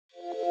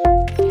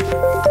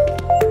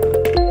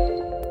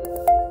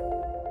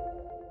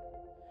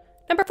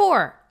Number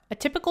 4, a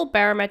typical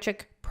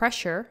barometric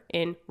pressure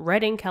in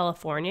Redding,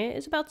 California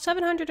is about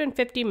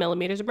 750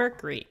 millimeters of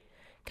mercury.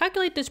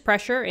 Calculate this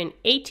pressure in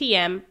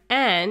ATM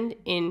and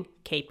in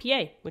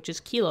kPa, which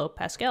is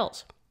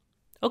kilopascals.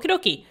 Okie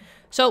dokie.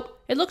 So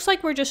it looks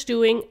like we're just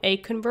doing a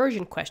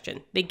conversion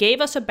question. They gave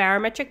us a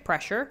barometric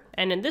pressure,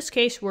 and in this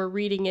case, we're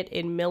reading it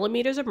in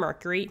millimeters of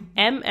mercury.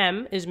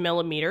 MM is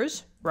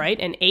millimeters, right?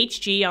 And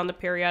Hg on the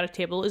periodic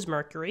table is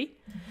mercury.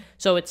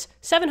 So it's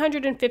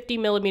 750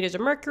 millimeters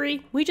of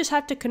mercury. We just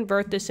have to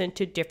convert this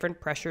into different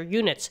pressure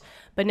units.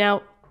 But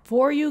now,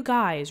 for you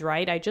guys,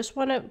 right, I just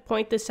want to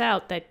point this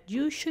out that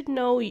you should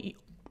know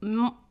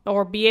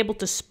or be able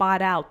to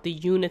spot out the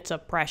units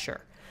of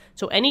pressure.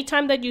 So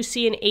anytime that you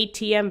see an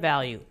ATM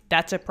value,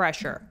 that's a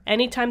pressure.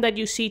 Anytime that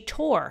you see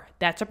torr,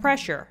 that's a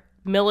pressure.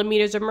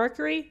 Millimeters of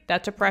mercury,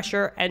 that's a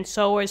pressure, and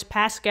so is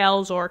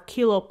pascals or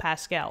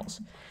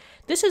kilopascals.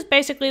 This is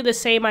basically the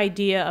same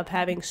idea of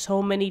having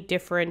so many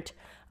different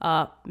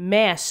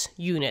mass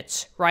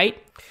units, right?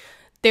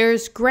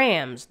 There's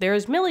grams,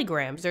 there's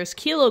milligrams, there's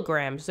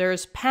kilograms,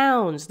 there's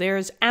pounds,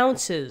 there's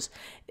ounces.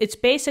 It's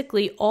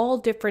basically all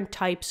different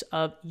types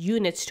of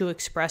units to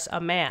express a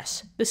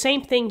mass. The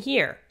same thing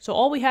here. So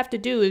all we have to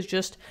do is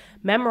just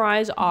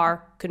memorize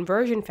our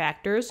conversion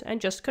factors and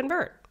just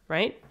convert,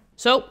 right?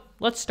 So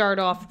let's start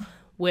off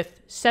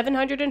with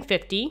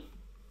 750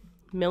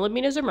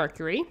 millimeters of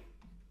mercury.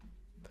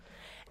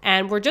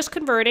 And we're just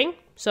converting,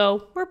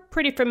 so we're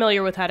pretty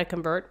familiar with how to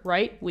convert,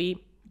 right?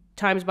 We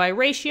times by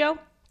ratio.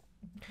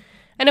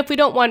 And if we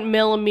don't want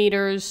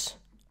millimeters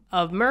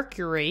of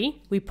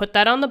mercury, we put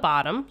that on the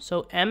bottom.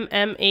 So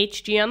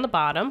mmHg on the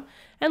bottom.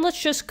 And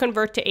let's just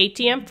convert to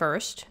ATM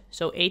first.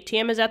 So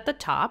ATM is at the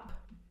top.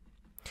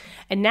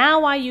 And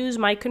now I use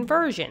my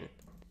conversion.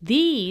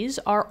 These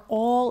are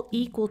all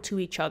equal to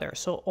each other.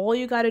 So all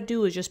you got to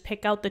do is just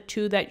pick out the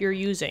two that you're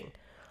using.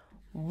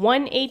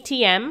 1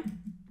 ATM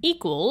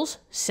equals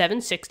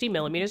 760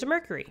 millimeters of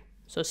mercury.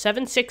 So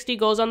 760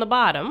 goes on the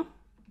bottom,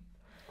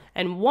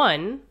 and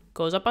 1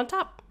 goes up on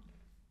top.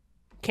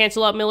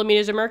 Cancel out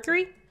millimeters of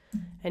mercury,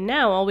 and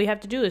now all we have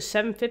to do is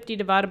 750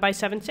 divided by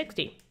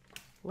 760.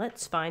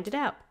 Let's find it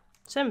out.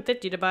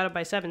 750 divided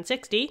by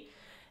 760,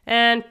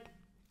 and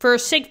for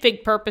sig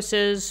fig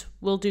purposes,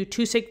 we'll do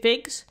 2 sig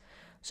figs,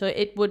 so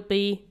it would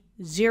be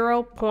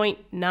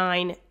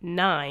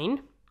 0.99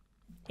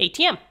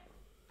 ATM.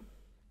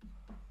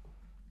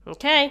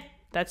 Okay.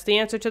 That's the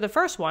answer to the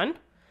first one.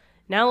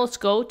 Now let's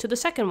go to the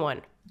second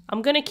one.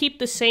 I'm going to keep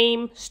the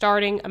same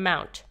starting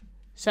amount.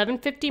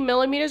 750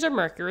 millimeters of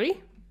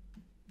mercury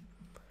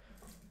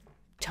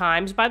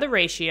times by the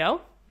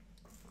ratio,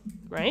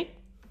 right?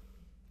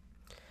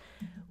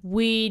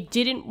 We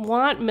didn't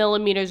want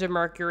millimeters of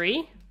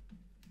mercury,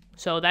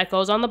 so that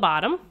goes on the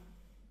bottom.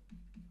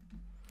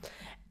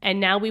 And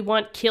now we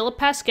want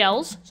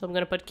kilopascals, so I'm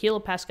going to put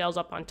kilopascals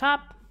up on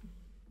top.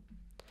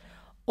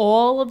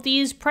 All of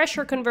these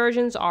pressure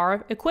conversions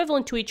are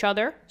equivalent to each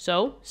other.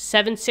 So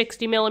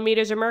 760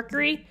 millimeters of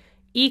mercury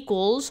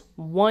equals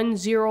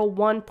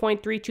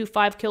 101.325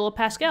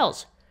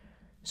 kilopascals.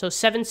 So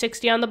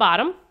 760 on the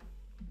bottom.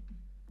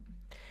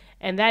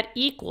 And that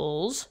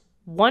equals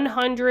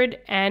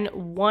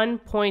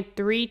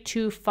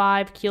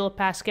 101.325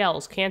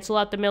 kilopascals. Cancel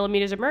out the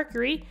millimeters of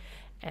mercury,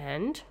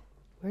 and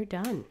we're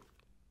done.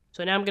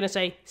 So now I'm going to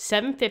say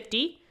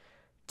 750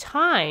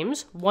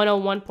 times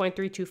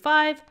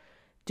 101.325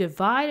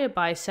 divided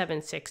by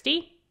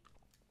 760.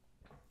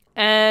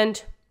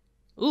 And,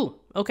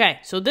 okay,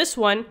 so this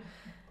one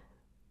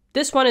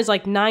is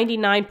like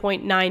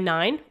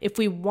 99.99. If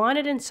we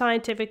wanted in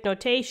scientific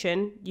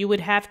notation, you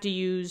would have to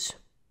use,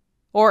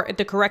 or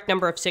the correct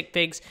number of sig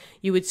figs,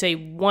 you would say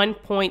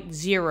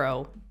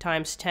 1.0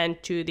 times 10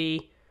 to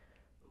the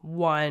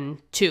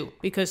 2,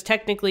 because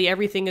technically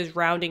everything is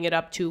rounding it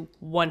up to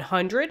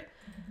 100.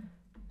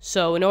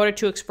 So in order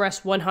to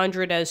express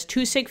 100 as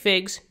 2 sig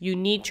figs, you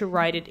need to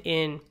write it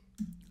in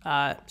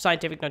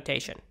scientific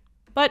notation.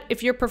 But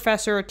if your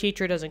professor or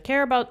teacher doesn't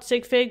care about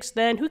sig figs,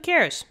 then who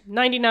cares?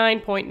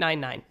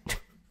 99.99.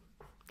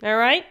 All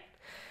right?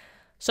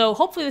 So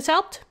hopefully this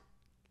helped.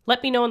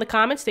 Let me know in the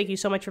comments. Thank you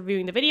so much for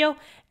viewing the video.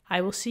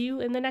 I will see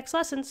you in the next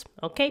lessons.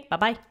 Okay,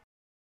 bye-bye.